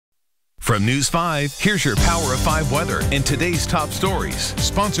From News 5, here's your Power of 5 weather and today's top stories.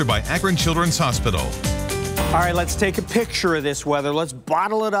 Sponsored by Akron Children's Hospital. All right, let's take a picture of this weather. Let's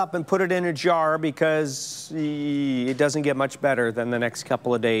bottle it up and put it in a jar because it doesn't get much better than the next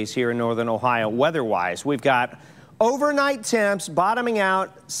couple of days here in northern Ohio weather-wise. We've got overnight temps bottoming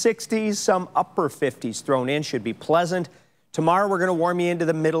out, 60s, some upper 50s thrown in. Should be pleasant. Tomorrow we're going to warm you into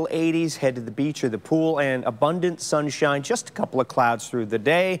the middle 80s, head to the beach or the pool, and abundant sunshine, just a couple of clouds through the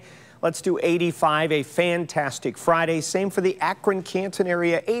day. Let's do 85, a fantastic Friday. Same for the Akron-Canton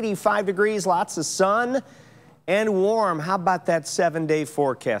area, 85 degrees, lots of sun and warm. How about that 7-day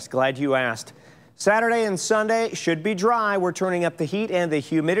forecast? Glad you asked. Saturday and Sunday should be dry. We're turning up the heat and the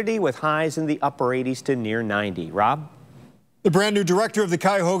humidity with highs in the upper 80s to near 90. Rob? The brand new director of the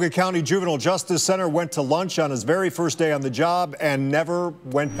Cuyahoga County Juvenile Justice Center went to lunch on his very first day on the job and never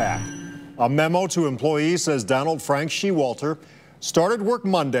went back. A memo to employees says Donald Frank Shewalter started work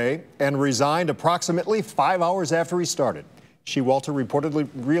Monday and resigned approximately 5 hours after he started. Shewalter reportedly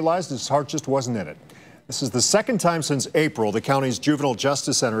realized his heart just wasn't in it. This is the second time since April the county's Juvenile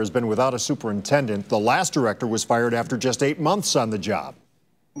Justice Center has been without a superintendent. The last director was fired after just 8 months on the job.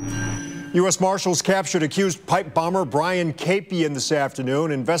 U.S. Marshals captured accused pipe bomber Brian Capian this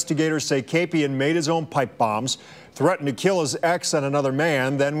afternoon. Investigators say Capian made his own pipe bombs, threatened to kill his ex and another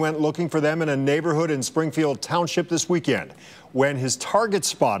man, then went looking for them in a neighborhood in Springfield Township this weekend. When his target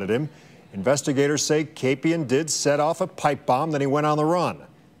spotted him, investigators say Capian did set off a pipe bomb, then he went on the run.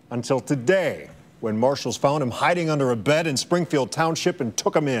 Until today, when marshals found him hiding under a bed in Springfield Township and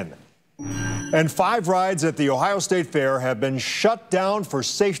took him in. And 5 rides at the Ohio State Fair have been shut down for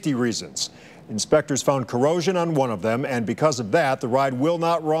safety reasons. Inspectors found corrosion on one of them, and because of that, the ride will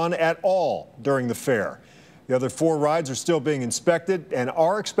not run at all during the fair. The other 4 rides are still being inspected and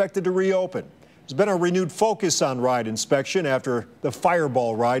are expected to reopen. There's been a renewed focus on ride inspection after the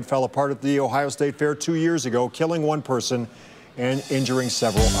Fireball ride fell apart at the Ohio State Fair 2 years ago, killing 1 person and injuring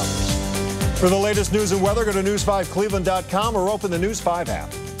several others. For the latest news and weather, go to news5cleveland.com or open the News 5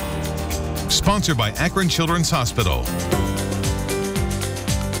 app. Sponsored by Akron Children's Hospital.